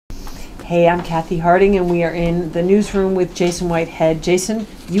Hey, I'm Cathy Harding, and we are in the newsroom with Jayson Whitehead. Jayson,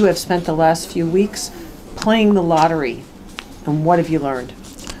 you have spent the last few weeks playing the lottery, and what have you learned?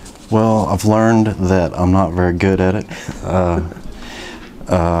 Well, I've learned that I'm not very good at it.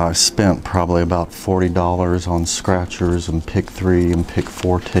 I spent probably about $40 on scratchers and pick 3 and pick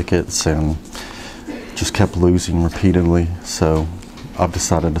 4 tickets, and just kept losing repeatedly, so I've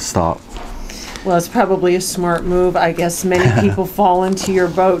decided to stop. Well, it's probably a smart move. I guess many people fall into your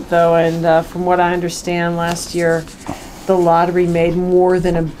boat, though, and from what I understand, last year the lottery made more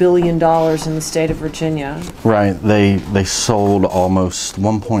than $1 billion in the state of Virginia. Right. They sold almost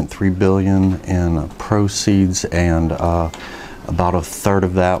 $1.3 billion in proceeds, and about a third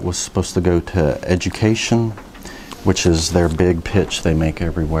of that was supposed to go to education, which is their big pitch they make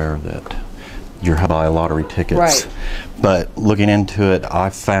everywhere, that you're to buy lottery tickets. Right. But looking into it, I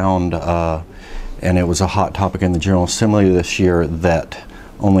found, and it was a hot topic in the General Assembly this year, that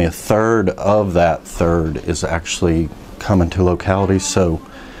only a third of that third is actually coming to localities. So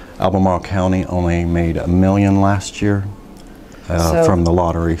Albemarle County only made $1 million last year from the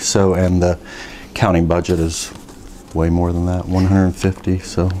lottery. So, and the county budget is way more than that, 150.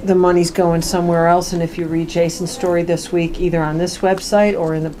 So the money's going somewhere else, and if you read Jayson's story this week, either on this website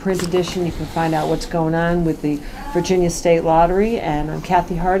or in the print edition, you can find out what's going on with the Virginia State Lottery. And I'm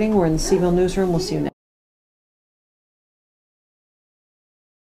Cathy Harding. We're in the C-VILLE newsroom. We'll see you next.